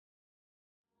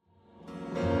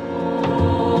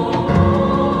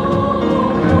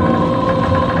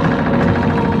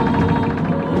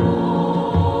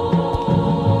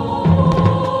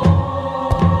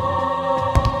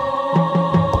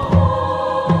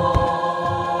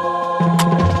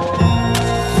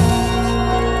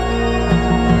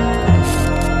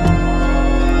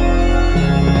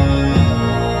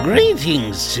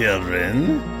Greetings,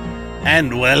 children,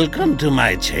 and welcome to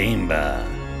my chamber.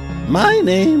 My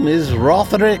name is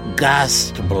Rotherick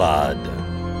Gastblood,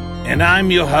 and I'm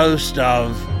your host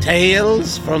of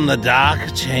Tales from the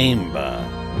Dark Chamber.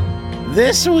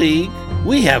 This week,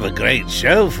 we have a great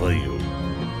show for you.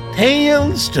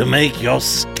 Tales to make your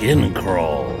skin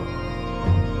crawl.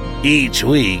 Each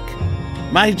week,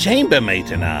 my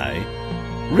chambermate and I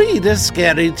read a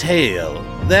scary tale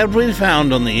that we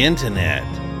found on the internet,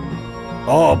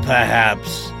 or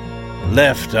perhaps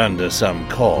left under some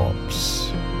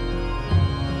corpse.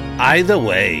 Either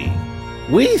way,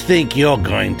 we think you're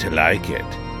going to like it,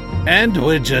 and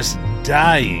we're just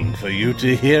dying for you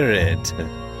to hear it.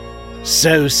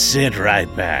 So sit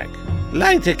right back,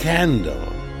 light a candle,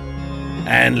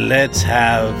 and let's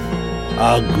have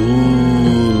a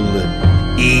ghoul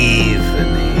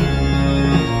evening.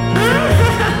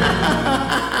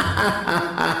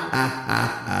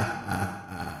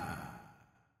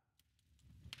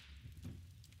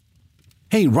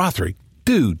 Hey, Rotherick,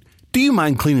 dude, do you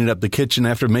mind cleaning up the kitchen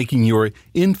after making your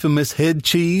infamous head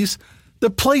cheese? The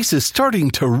place is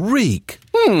starting to reek.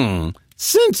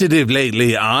 Sensitive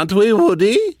lately, aren't we,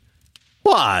 Woody?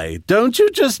 Why, don't you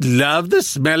just love the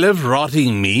smell of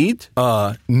rotting meat?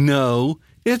 No,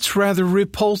 it's rather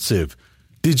repulsive.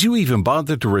 Did you even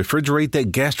bother to refrigerate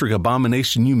that gastric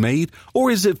abomination you made,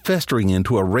 or is it festering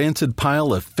into a rancid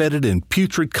pile of fetid and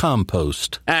putrid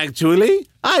compost? Actually,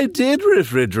 I did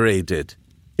refrigerate it.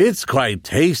 It's quite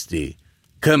tasty,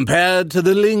 compared to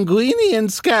the linguine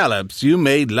and scallops you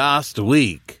made last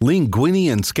week.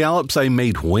 Linguine and scallops I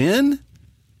made when?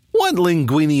 What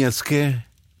linguine and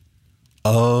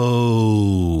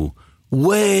Oh,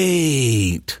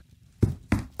 wait.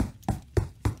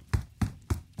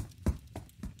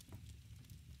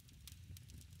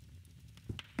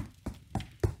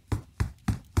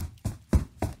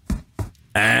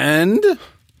 And?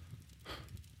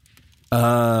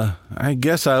 I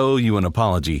guess I owe you an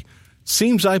apology.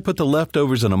 Seems I put the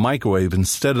leftovers in a microwave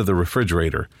instead of the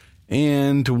refrigerator.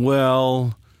 And,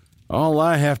 well, all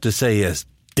I have to say is,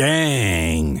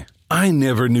 dang, I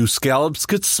never knew scallops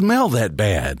could smell that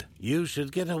bad. You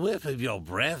should get a whiff of your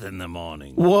breath in the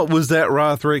morning. What was that,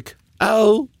 Rotherick?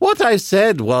 Oh, what I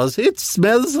said was, it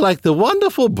smells like the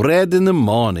wonderful bread in the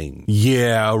morning.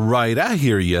 Yeah, right, I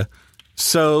hear you.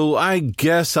 So I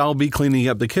guess I'll be cleaning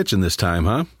up the kitchen this time,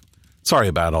 huh? Sorry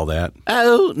about all that.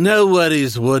 Oh, no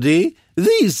worries, Woody.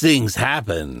 These things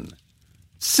happen.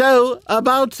 So,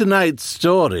 about tonight's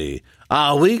story,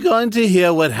 are we going to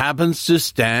hear what happens to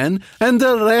Stan and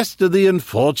the rest of the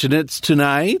unfortunates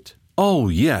tonight? Oh,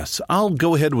 yes. I'll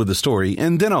go ahead with the story,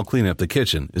 and then I'll clean up the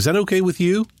kitchen. Is that okay with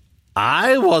you?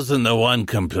 I wasn't the one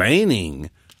complaining.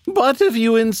 But if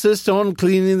you insist on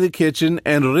cleaning the kitchen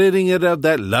and ridding it of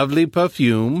that lovely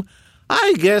perfume,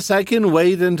 I guess I can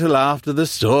wait until after the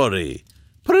story.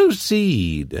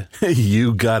 Proceed.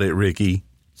 You got it, Ricky.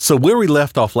 So where we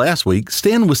left off last week,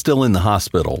 Stan was still in the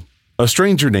hospital. A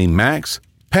stranger named Max,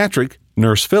 Patrick,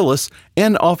 Nurse Phyllis,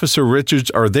 and Officer Richards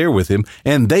are there with him,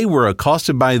 and they were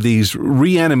accosted by these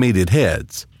reanimated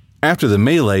heads. After the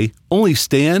melee, only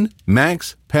Stan,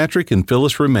 Max, Patrick, and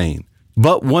Phyllis remain.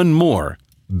 But one more,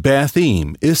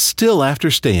 Bathim, is still after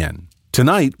Stan.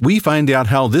 Tonight, we find out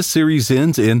how this series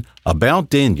ends in About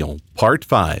Daniel, Part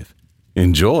 5.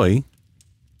 Enjoy!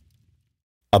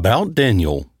 About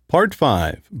Daniel, Part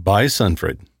 5, by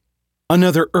Sunfred.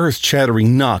 Another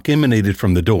earth-shattering knock emanated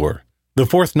from the door. The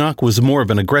fourth knock was more of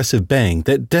an aggressive bang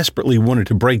that desperately wanted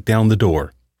to break down the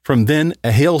door. From then,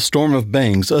 a hailstorm of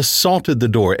bangs assaulted the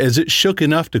door as it shook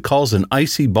enough to cause an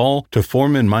icy ball to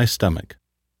form in my stomach.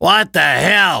 What the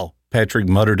hell? Patrick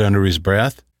muttered under his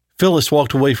breath. Phyllis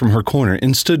walked away from her corner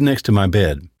and stood next to my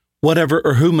bed. Whatever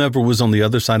or whomever was on the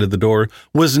other side of the door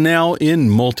was now in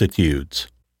multitudes.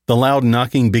 The loud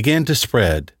knocking began to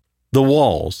spread. The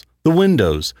walls, the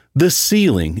windows, the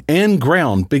ceiling, and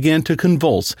ground began to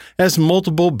convulse as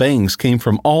multiple bangs came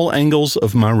from all angles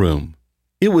of my room.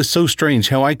 It was so strange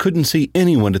how I couldn't see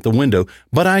anyone at the window,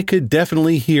 but I could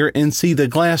definitely hear and see the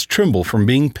glass tremble from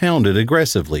being pounded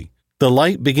aggressively. The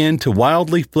light began to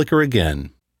wildly flicker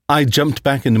again. I jumped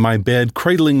back into my bed,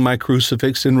 cradling my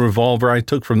crucifix and revolver I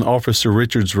took from Officer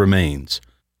Richards' remains.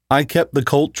 I kept the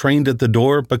Colt trained at the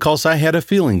door because I had a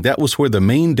feeling that was where the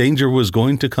main danger was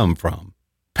going to come from.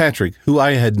 Patrick, who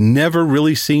I had never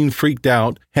really seen freaked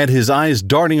out, had his eyes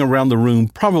darting around the room,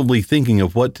 probably thinking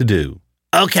of what to do.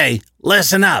 Okay,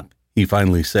 listen up, he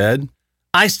finally said.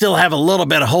 I still have a little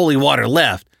bit of holy water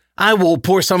left. I will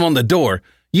pour some on the door.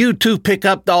 You two pick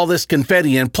up all this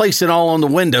confetti and place it all on the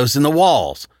windows and the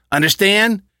walls.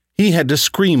 Understand? He had to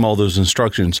scream all those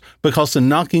instructions because the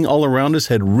knocking all around us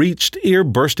had reached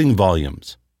ear-bursting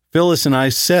volumes. Phyllis and I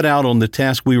set out on the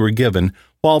task we were given,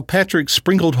 while Patrick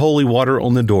sprinkled holy water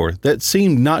on the door that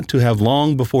seemed not to have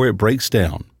long before it breaks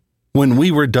down. When we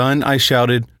were done, I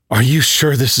shouted, "Are you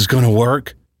sure this is going to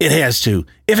work?" "It has to.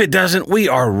 If it doesn't, we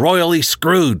are royally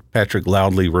screwed," Patrick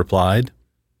loudly replied.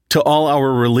 To all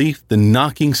our relief, the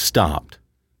knocking stopped.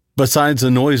 Besides the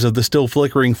noise of the still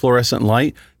flickering fluorescent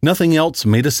light, nothing else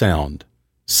made a sound.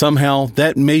 Somehow,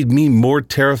 that made me more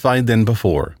terrified than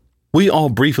before. We all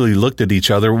briefly looked at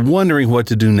each other, wondering what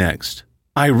to do next.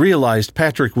 I realized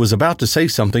Patrick was about to say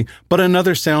something, but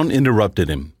another sound interrupted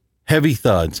him. Heavy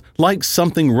thuds, like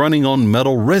something running on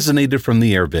metal, resonated from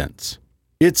the air vents.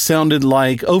 It sounded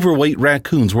like overweight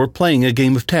raccoons were playing a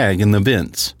game of tag in the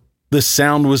vents. The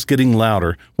sound was getting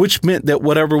louder, which meant that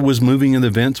whatever was moving in the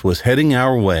vents was heading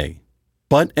our way.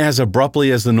 But as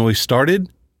abruptly as the noise started,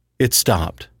 it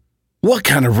stopped. "What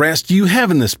kind of rats do you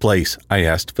have in this place?" I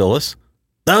asked Phyllis.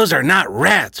 "Those are not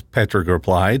rats," Patrick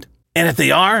replied. "And if they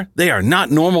are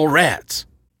not normal rats."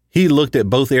 He looked at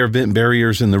both air vent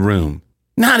barriers in the room.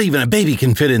 "Not even a baby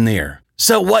can fit in there.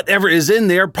 So whatever is in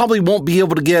there probably won't be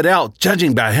able to get out,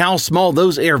 judging by how small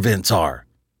those air vents are."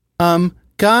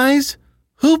 Guys,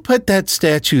 who put that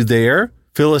statue there?"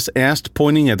 Phyllis asked,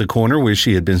 pointing at the corner where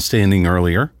she had been standing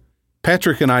earlier.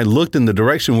 Patrick and I looked in the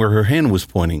direction where her hand was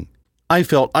pointing. I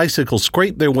felt icicles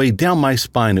scrape their way down my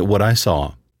spine at what I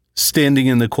saw. Standing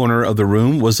in the corner of the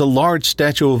room was a large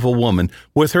statue of a woman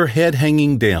with her head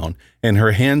hanging down and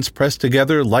her hands pressed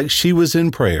together like she was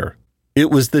in prayer. It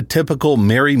was the typical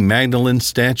Mary Magdalene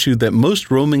statue that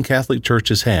most Roman Catholic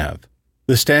churches have.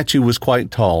 The statue was quite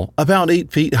tall, about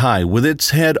 8 feet high, with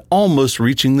its head almost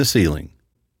reaching the ceiling.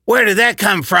 "Where did that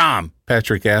come from?"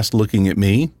 Patrick asked, looking at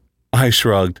me. I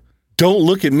shrugged. "Don't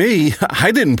look at me.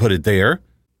 I didn't put it there."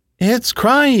 "It's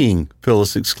crying,"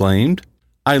 Phyllis exclaimed.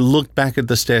 I looked back at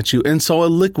the statue and saw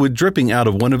a liquid dripping out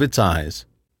of one of its eyes.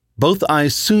 Both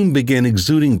eyes soon began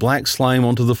exuding black slime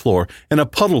onto the floor, and a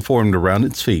puddle formed around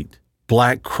its feet.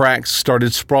 Black cracks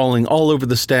started sprawling all over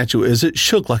the statue as it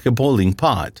shook like a boiling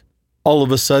pot. All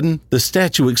of a sudden, the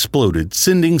statue exploded,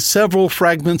 sending several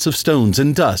fragments of stones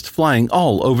and dust flying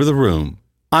all over the room.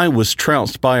 I was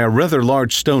trounced by a rather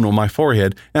large stone on my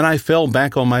forehead, and I fell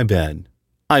back on my bed.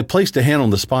 I placed a hand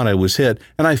on the spot I was hit,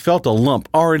 and I felt a lump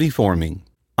already forming.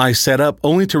 I sat up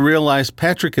only to realize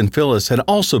Patrick and Phyllis had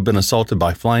also been assaulted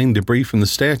by flying debris from the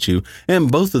statue,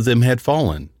 and both of them had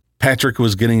fallen. Patrick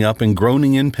was getting up and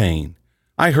groaning in pain.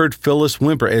 I heard Phyllis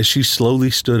whimper as she slowly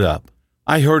stood up.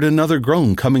 I heard another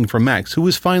groan coming from Max, who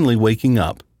was finally waking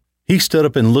up. He stood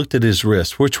up and looked at his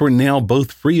wrists, which were now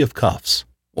both free of cuffs.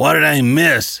 "What did I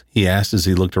miss?" he asked as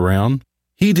he looked around.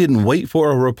 He didn't wait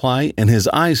for a reply, and his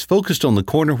eyes focused on the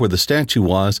corner where the statue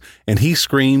was, and he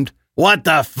screamed, "What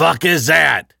the fuck is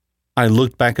that?" I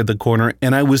looked back at the corner,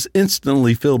 and I was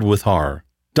instantly filled with horror.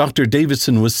 Dr.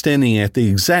 Davidson was standing at the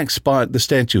exact spot the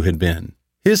statue had been.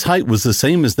 His height was the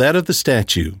same as that of the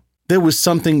statue. There was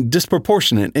something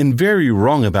disproportionate and very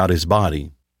wrong about his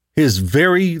body. His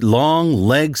very long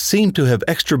legs seemed to have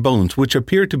extra bones, which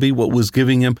appeared to be what was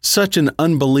giving him such an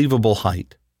unbelievable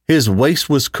height. His waist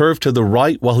was curved to the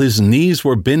right while his knees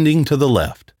were bending to the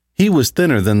left. He was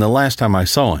thinner than the last time I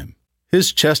saw him.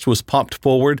 His chest was popped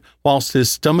forward, whilst his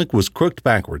stomach was crooked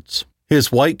backwards.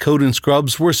 His white coat and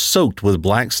scrubs were soaked with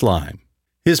black slime.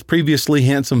 His previously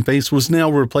handsome face was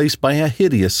now replaced by a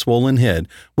hideous swollen head,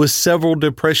 with several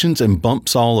depressions and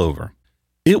bumps all over.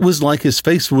 It was like his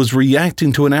face was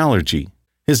reacting to an allergy.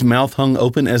 His mouth hung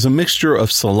open as a mixture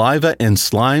of saliva and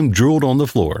slime drooled on the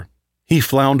floor. He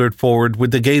floundered forward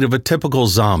with the gait of a typical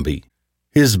zombie.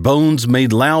 His bones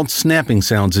made loud snapping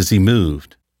sounds as he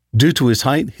moved. Due to his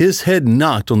height, his head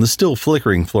knocked on the still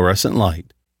flickering fluorescent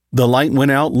light. The light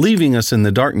went out, leaving us in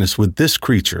the darkness with this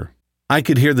creature. I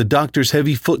could hear the doctor's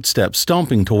heavy footsteps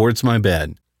stomping towards my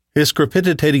bed. His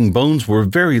crepitating bones were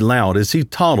very loud as he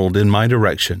toddled in my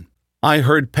direction. I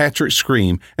heard Patrick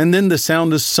scream, and then the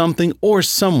sound of something or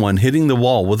someone hitting the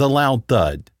wall with a loud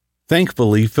thud.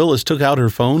 Thankfully, Phyllis took out her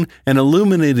phone and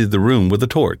illuminated the room with a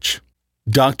torch.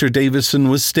 Dr. Davidson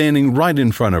was standing right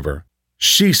in front of her.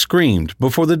 She screamed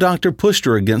before the doctor pushed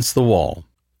her against the wall.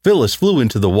 Phyllis flew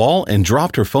into the wall and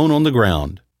dropped her phone on the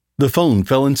ground. The phone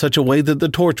fell in such a way that the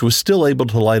torch was still able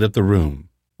to light up the room.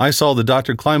 I saw the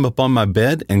doctor climb up on my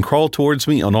bed and crawl towards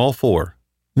me on all four.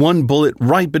 One bullet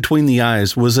right between the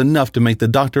eyes was enough to make the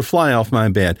doctor fly off my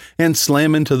bed and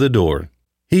slam into the door.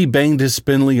 He banged his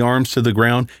spindly arms to the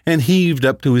ground and heaved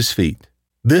up to his feet.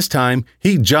 This time,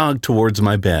 he jogged towards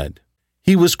my bed.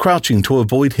 He was crouching to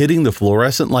avoid hitting the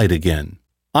fluorescent light again.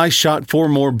 I shot 4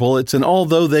 more bullets, and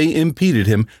although they impeded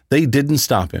him, they didn't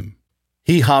stop him.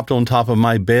 He hopped on top of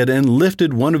my bed and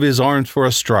lifted one of his arms for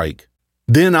a strike.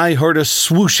 Then I heard a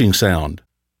swooshing sound.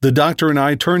 The doctor and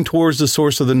I turned towards the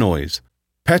source of the noise.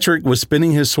 Patrick was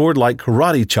spinning his sword like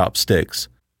karate chopsticks.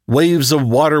 Waves of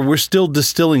water were still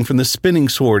distilling from the spinning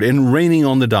sword and raining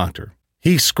on the doctor.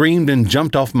 He screamed and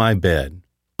jumped off my bed.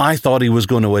 I thought he was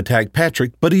going to attack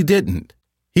Patrick, but he didn't.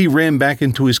 He ran back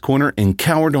into his corner and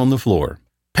cowered on the floor.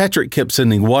 Patrick kept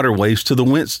sending water waves to the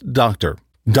winced doctor.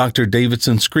 Dr.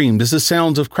 Davidson screamed as the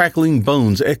sounds of crackling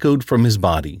bones echoed from his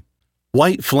body.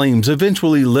 White flames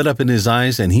eventually lit up in his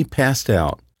eyes and he passed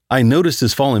out. I noticed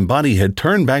his fallen body had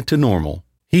turned back to normal.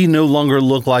 He no longer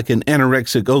looked like an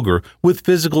anorexic ogre with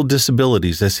physical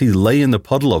disabilities as he lay in the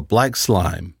puddle of black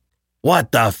slime.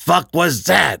 "What the fuck was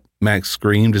that?" Max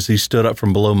screamed as he stood up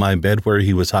from below my bed where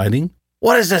he was hiding.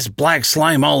 "What is this black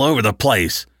slime all over the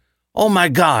place? Oh my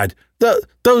God,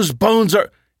 those bones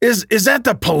are... Is that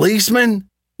the policeman?"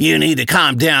 "You need to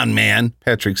calm down, man,"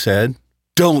 Patrick said.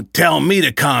 "Don't tell me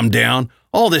to calm down.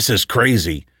 All this is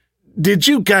crazy. Did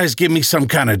you guys give me some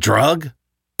kind of drug?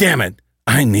 Damn it,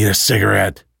 I need a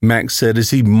cigarette," Max said as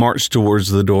he marched towards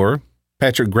the door.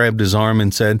 Patrick grabbed his arm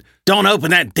and said, "Don't open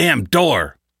that damn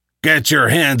door. Get your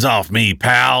hands off me,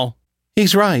 pal."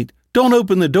 "He's right. Don't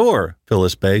open the door,"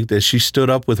 Phyllis begged as she stood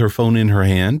up with her phone in her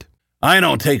hand. "I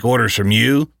don't take orders from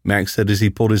you," Max said as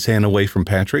he pulled his hand away from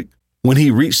Patrick. When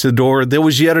he reached the door, there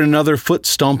was yet another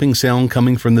foot-stomping sound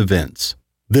coming from the vents.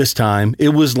 This time, it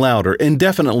was louder and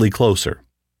definitely closer.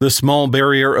 The small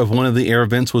barrier of one of the air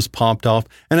vents was popped off,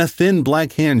 and a thin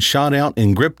black hand shot out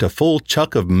and gripped a full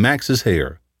chuck of Max's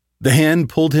hair. The hand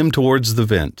pulled him towards the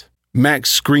vent. Max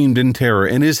screamed in terror,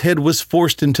 and his head was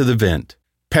forced into the vent.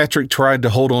 Patrick tried to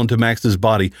hold on to Max's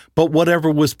body, but whatever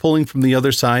was pulling from the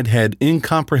other side had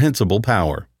incomprehensible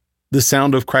power. The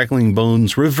sound of crackling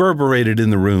bones reverberated in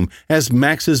the room as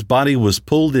Max's body was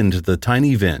pulled into the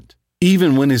tiny vent.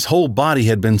 Even when his whole body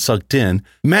had been sucked in,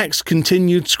 Max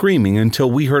continued screaming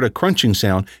until we heard a crunching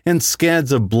sound and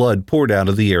scads of blood poured out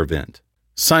of the air vent.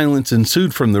 Silence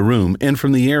ensued from the room and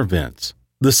from the air vents.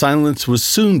 The silence was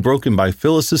soon broken by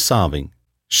Phyllis's sobbing.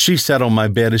 She sat on my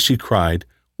bed as she cried.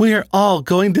 "We're all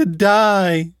going to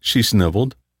die," she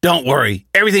sniveled. "Don't worry,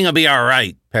 everything will be all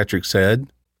right," Patrick said.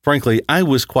 Frankly, I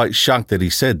was quite shocked that he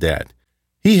said that.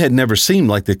 He had never seemed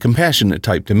like the compassionate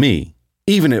type to me.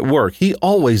 Even at work, he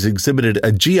always exhibited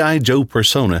a G.I. Joe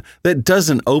persona that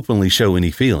doesn't openly show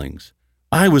any feelings.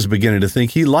 I was beginning to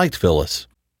think he liked Phyllis.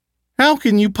 "How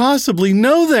can you possibly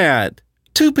know that?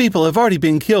 2 people have already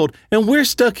been killed, and we're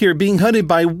stuck here being hunted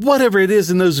by whatever it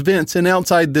is in those vents and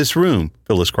outside this room,"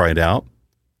 Phyllis cried out.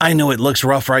 "I know it looks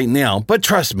rough right now, but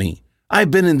trust me,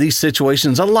 I've been in these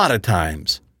situations a lot of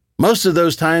times. Most of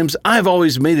those times, I've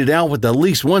always made it out with at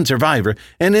least one survivor,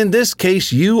 and in this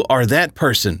case, you are that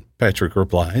person," Patrick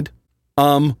replied.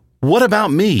 What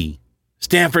about me?"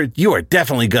 "Stanford, you are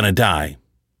definitely gonna die.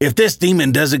 If this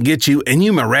demon doesn't get you and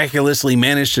you miraculously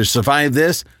manage to survive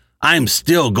this, I'm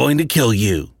still going to kill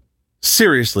you."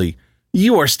 "Seriously,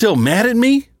 you are still mad at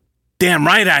me?" "Damn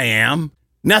right I am.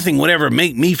 Nothing would ever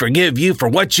make me forgive you for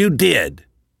what you did."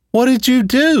 "What did you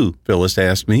do?" Phyllis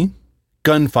asked me.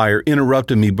 Gunfire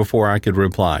interrupted me before I could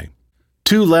reply.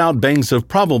 2 loud bangs of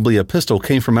probably a pistol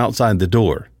came from outside the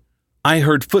door. I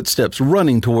heard footsteps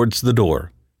running towards the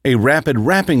door. A rapid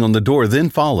rapping on the door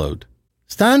then followed.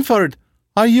 "Stanford,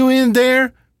 are you in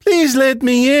there? Please let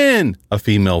me in," a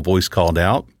female voice called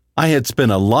out. I had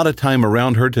spent a lot of time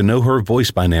around her to know her voice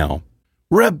by now.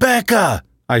 "Rebecca!"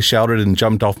 I shouted and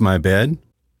jumped off my bed.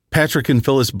 Patrick and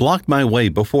Phyllis blocked my way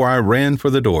before I ran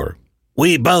for the door.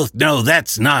 "We both know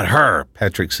that's not her,"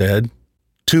 Patrick said.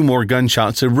 2 more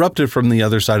gunshots erupted from the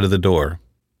other side of the door.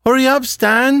 "Hurry up,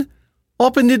 Stan!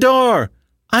 Open the door!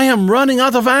 I am running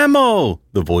out of ammo,"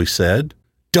 the voice said.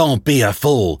 "Don't be a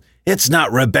fool. It's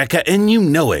not Rebecca, and you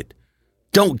know it.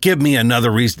 Don't give me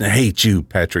another reason to hate you,"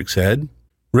 Patrick said.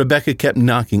 Rebecca kept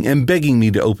knocking and begging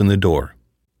me to open the door.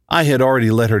 I had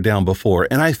already let her down before,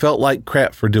 and I felt like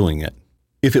crap for doing it.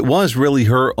 If it was really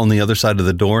her on the other side of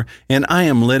the door, and I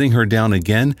am letting her down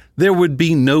again, there would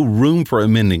be no room for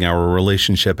amending our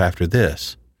relationship after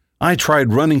this. I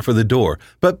tried running for the door,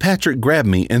 but Patrick grabbed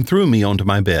me and threw me onto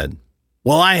my bed.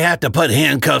 "Will I have to put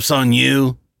handcuffs on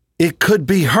you?" "It could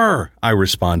be her," I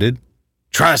responded.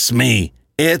 "Trust me,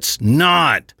 it's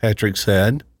not," Patrick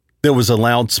said. There was a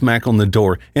loud smack on the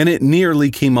door, and it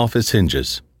nearly came off its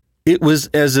hinges. It was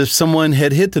as if someone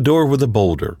had hit the door with a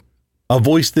boulder. A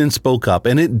voice then spoke up,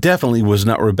 and it definitely was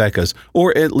not Rebecca's,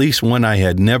 or at least one I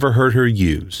had never heard her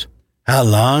use. "How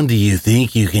long do you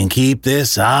think you can keep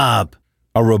this up?"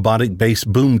 A robotic bass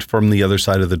boomed from the other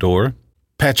side of the door.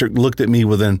 Patrick looked at me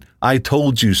with an "I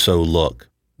told you so" look.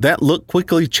 That look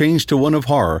quickly changed to one of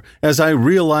horror as I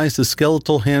realized the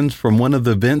skeletal hands from one of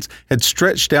the vents had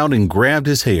stretched out and grabbed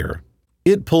his hair.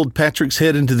 It pulled Patrick's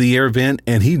head into the air vent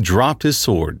and he dropped his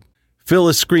sword.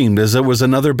 Phyllis screamed as there was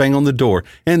another bang on the door,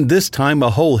 and this time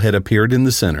a hole had appeared in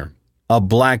the center. A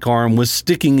black arm was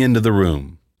sticking into the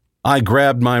room. I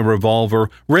grabbed my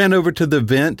revolver, ran over to the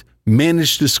vent,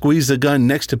 managed to squeeze the gun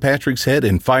next to Patrick's head,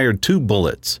 and fired 2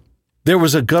 bullets. There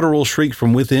was a guttural shriek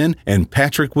from within, and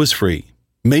Patrick was free.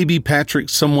 Maybe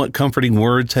Patrick's somewhat comforting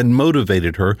words had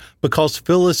motivated her because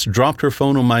Phyllis dropped her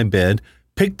phone on my bed,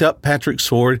 picked up Patrick's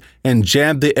sword, and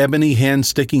jabbed the ebony hand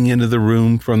sticking into the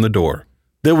room from the door.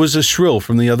 There was a shrill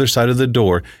from the other side of the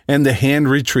door, and the hand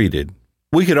retreated.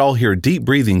 We could all hear deep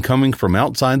breathing coming from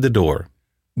outside the door.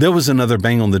 There was another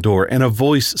bang on the door, and a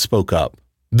voice spoke up.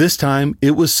 This time,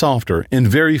 it was softer and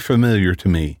very familiar to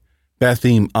me.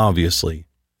 Betheme, obviously.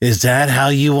 "Is that how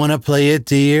you want to play it,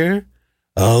 dear?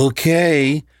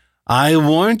 Okay. I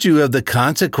warned you of the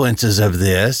consequences of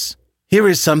this. Here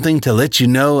is something to let you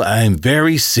know I'm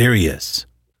very serious."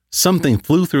 Something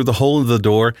flew through the hole in the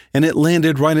door, and it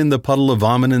landed right in the puddle of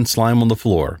vomit and slime on the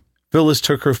floor. Phyllis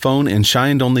took her phone and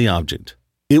shined on the object.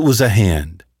 It was a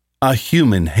hand. A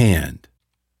human hand.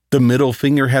 The middle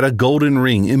finger had a golden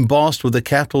ring embossed with a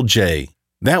capital J.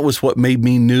 That was what made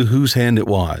me know whose hand it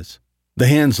was. The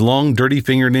hand's long, dirty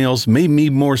fingernails made me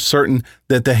more certain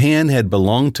that the hand had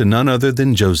belonged to none other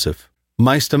than Joseph.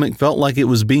 My stomach felt like it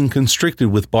was being constricted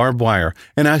with barbed wire,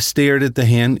 and I stared at the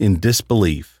hand in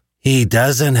disbelief. "He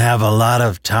doesn't have a lot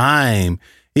of time.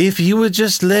 If you would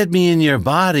just let me in your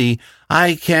body,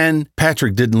 I can—"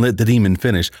 Patrick didn't let the demon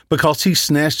finish because he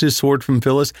snatched his sword from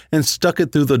Phyllis and stuck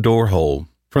it through the door hole.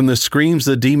 From the screams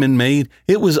the demon made,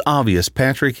 it was obvious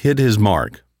Patrick hit his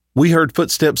mark. We heard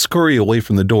footsteps scurry away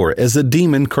from the door as the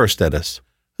demon cursed at us.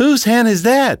 "Whose hand is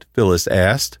that?" Phyllis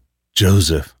asked.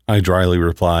 "Joseph," I dryly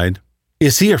replied.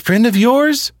 "Is he a friend of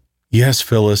yours?" "Yes,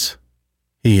 Phyllis,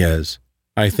 he is."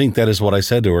 I think that is what I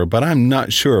said to her, but I'm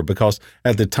not sure because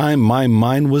at the time my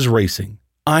mind was racing.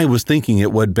 I was thinking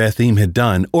at what Betheme had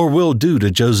done or will do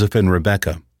to Joseph and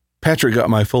Rebecca. Patrick got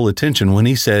my full attention when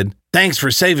he said, "Thanks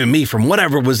for saving me from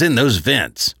whatever was in those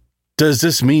vents." "Does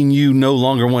this mean you no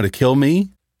longer want to kill me?"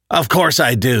 "Of course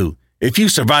I do. If you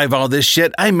survive all this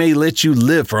shit, I may let you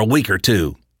live for a week or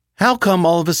 2. "How come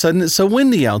all of a sudden it's so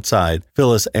windy outside?"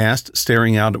 Phyllis asked,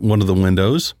 staring out at one of the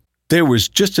windows. There was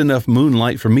just enough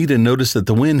moonlight for me to notice that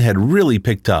the wind had really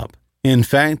picked up. In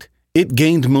fact, it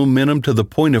gained momentum to the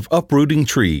point of uprooting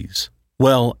trees.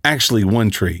 Well, actually one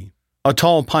tree. A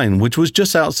tall pine which was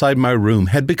just outside my room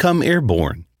had become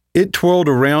airborne. It twirled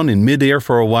around in midair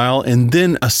for a while and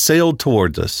then sailed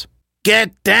towards us.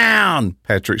 "Get down!"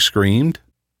 Patrick screamed.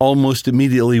 Almost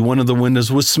immediately one of the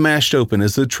windows was smashed open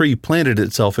as the tree planted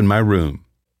itself in my room.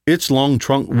 Its long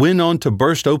trunk went on to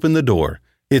burst open the door.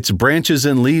 Its branches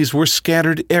and leaves were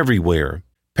scattered everywhere.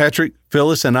 Patrick,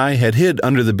 Phyllis, and I had hid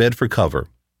under the bed for cover.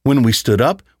 When we stood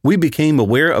up, we became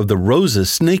aware of the roses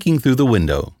snaking through the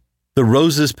window. The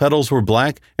roses' petals were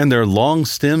black, and their long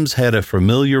stems had a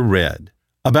familiar red.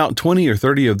 About 20 or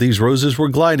 30 of these roses were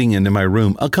gliding into my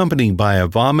room, accompanied by a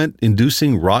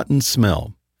vomit-inducing rotten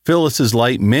smell. Phyllis's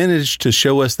light managed to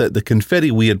show us that the confetti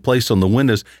we had placed on the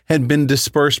windows had been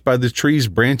dispersed by the tree's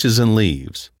branches and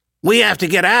leaves. "We have to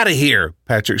get out of here!"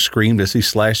 Patrick screamed as he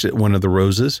slashed at one of the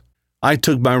roses. I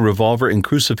took my revolver and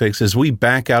crucifix as we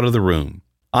backed out of the room.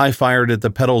 I fired at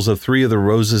the petals of 3 of the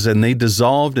roses and they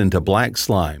dissolved into black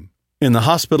slime. In the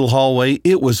hospital hallway,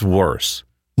 it was worse.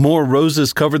 More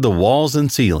roses covered the walls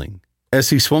and ceiling. As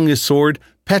he swung his sword,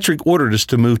 Patrick ordered us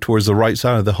to move towards the right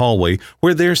side of the hallway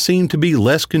where there seemed to be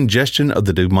less congestion of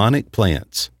the demonic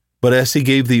plants. But as he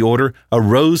gave the order, a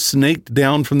rose snaked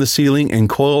down from the ceiling and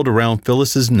coiled around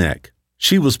Phyllis's neck.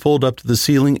 She was pulled up to the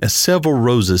ceiling as several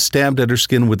roses stabbed at her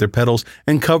skin with their petals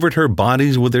and covered her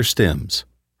bodies with their stems.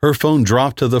 Her phone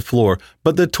dropped to the floor,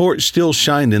 but the torch still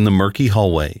shined in the murky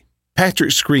hallway.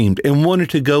 Patrick screamed and wanted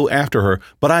to go after her,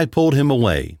 but I pulled him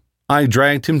away. I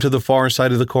dragged him to the far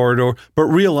side of the corridor, but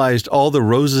realized all the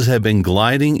roses had been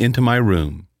gliding into my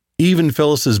room. Even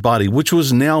Phyllis's body, which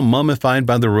was now mummified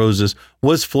by the roses,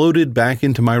 was floated back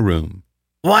into my room.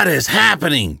 "What is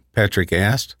happening?" Patrick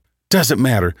asked. "Doesn't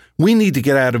matter. We need to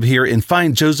get out of here and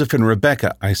find Joseph and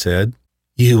Rebecca," I said.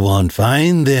 "You won't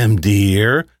find them,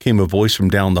 dear," came a voice from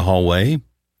down the hallway.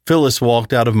 Phyllis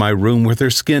walked out of my room with her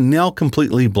skin now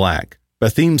completely black.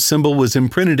 Betheme's symbol was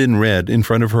imprinted in red in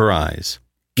front of her eyes.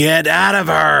 "Get out of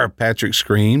her!" Patrick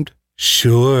screamed.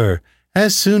 "Sure,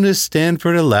 as soon as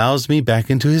Stanford allows me back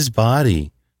into his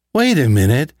body. Wait a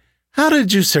minute. How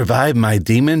did you survive my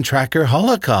demon tracker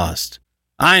holocaust?"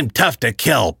 I'm tough to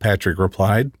kill, Patrick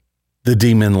replied. The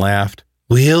demon laughed.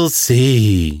 We'll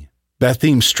see.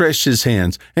 Bathim stretched his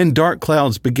hands, and dark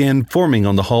clouds began forming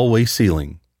on the hallway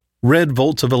ceiling. Red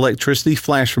bolts of electricity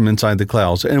flashed from inside the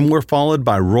clouds and were followed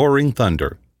by roaring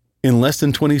thunder. In less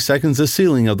than 20 seconds, the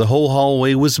ceiling of the whole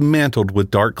hallway was mantled with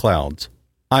dark clouds.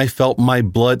 I felt my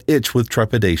blood itch with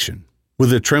trepidation.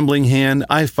 With a trembling hand,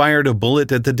 I fired a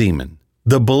bullet at the demon.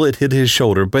 The bullet hit his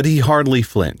shoulder, but he hardly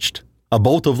flinched. A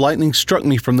bolt of lightning struck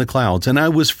me from the clouds, and I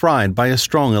was fried by a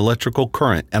strong electrical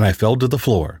current, and I fell to the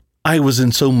floor. I was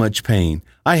in so much pain.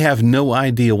 I have no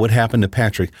idea what happened to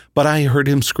Patrick, but I heard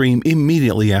him scream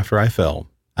immediately after I fell.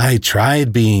 I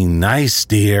tried being nice,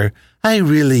 dear. I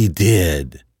really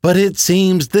did. But it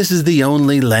seems this is the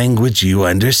only language you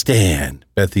understand,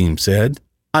 Bathim said.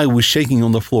 I was shaking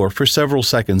on the floor for several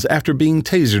seconds after being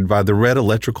tasered by the red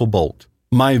electrical bolt.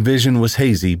 My vision was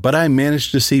hazy, but I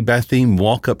managed to see Bathim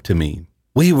walk up to me.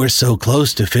 We were so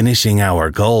close to finishing our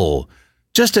goal.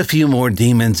 Just a few more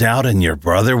demons out and your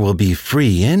brother will be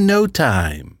free in no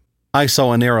time. I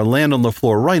saw an arrow land on the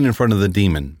floor right in front of the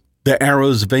demon. The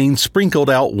arrow's vein sprinkled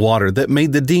out water that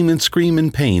made the demon scream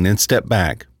in pain and step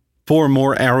back. 4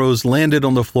 more arrows landed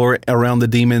on the floor around the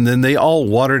demon, then they all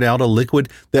watered out a liquid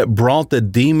that brought the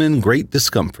demon great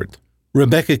discomfort.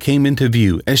 Rebecca came into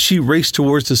view as she raced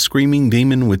towards the screaming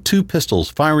demon with 2 pistols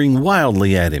firing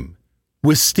wildly at him.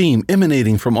 With steam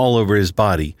emanating from all over his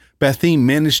body, Bathim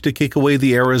managed to kick away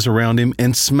the arrows around him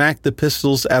and smacked the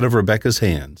pistols out of Rebecca's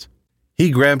hands.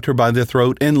 He grabbed her by the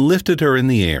throat and lifted her in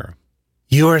the air.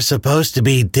 You are supposed to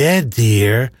be dead,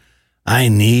 dear. I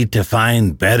need to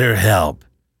find better help.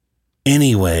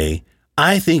 Anyway,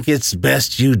 I think it's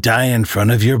best you die in front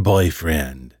of your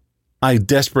boyfriend. I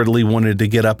desperately wanted to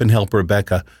get up and help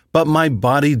Rebecca, but my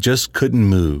body just couldn't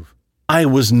move. I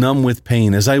was numb with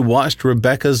pain as I watched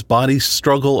Rebecca's body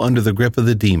struggle under the grip of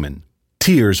the demon.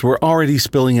 Tears were already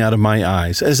spilling out of my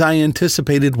eyes as I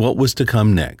anticipated what was to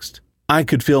come next. I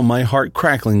could feel my heart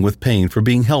crackling with pain for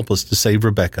being helpless to save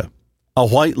Rebecca. A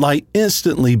white light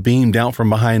instantly beamed out from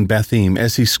behind Bathim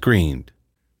as he screamed.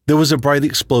 There was a bright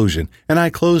explosion, and I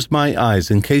closed my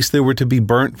eyes in case they were to be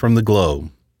burnt from the glow.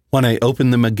 When I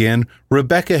opened them again,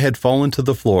 Rebecca had fallen to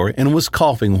the floor and was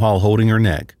coughing while holding her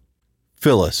neck.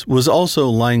 Phyllis was also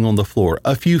lying on the floor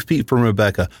a few feet from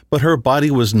Rebecca, but her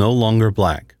body was no longer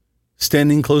black.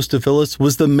 Standing close to Phyllis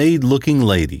was the maid-looking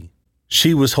lady.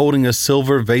 She was holding a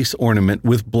silver vase ornament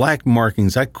with black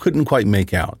markings I couldn't quite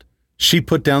make out. She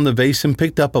put down the vase and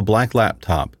picked up a black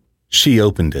laptop. She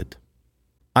opened it.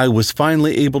 I was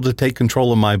finally able to take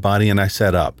control of my body and I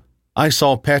sat up. I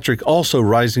saw Patrick also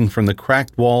rising from the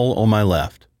cracked wall on my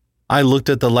left. I looked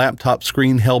at the laptop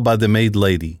screen held by the maid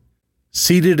lady.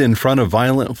 Seated in front of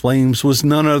violent flames was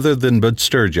none other than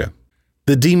Budsturgia.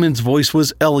 The demon's voice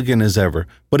was elegant as ever,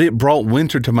 but it brought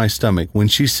winter to my stomach when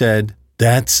she said,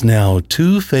 That's now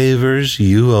 2 favors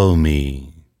you owe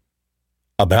me.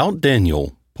 About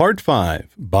Daniel, Part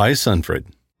 5, by Sunfred.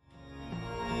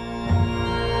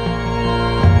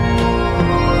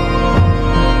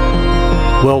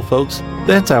 Well, folks,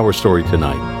 that's our story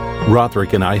tonight.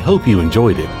 Rothric and I hope you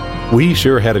enjoyed it. We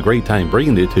sure had a great time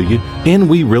bringing it to you, and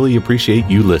we really appreciate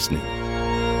you listening.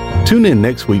 Tune in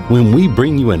next week when we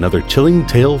bring you another chilling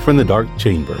tale from the Dark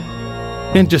Chamber.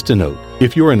 And just a note,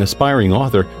 if you're an aspiring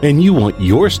author and you want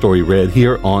your story read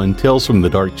here on Tales from the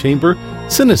Dark Chamber,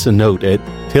 send us a note at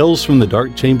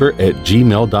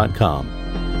talesfromthedarkchamber@gmail.com.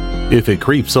 If it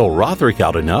creeps old Rothric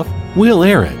out enough, we'll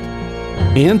air it.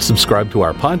 And subscribe to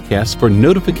our podcast for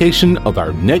notification of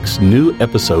our next new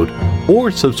episode,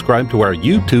 or subscribe to our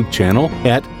YouTube channel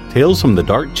at Tales from the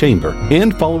Dark Chamber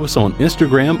and follow us on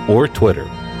Instagram or Twitter.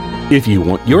 If you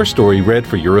want your story read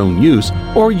for your own use,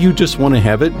 or you just want to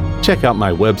have it, check out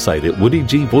my website at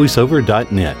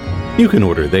woodygvoiceover.net. You can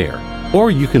order there,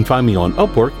 or you can find me on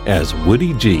Upwork as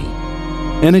Woody G.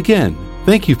 And again,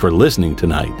 thank you for listening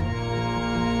tonight.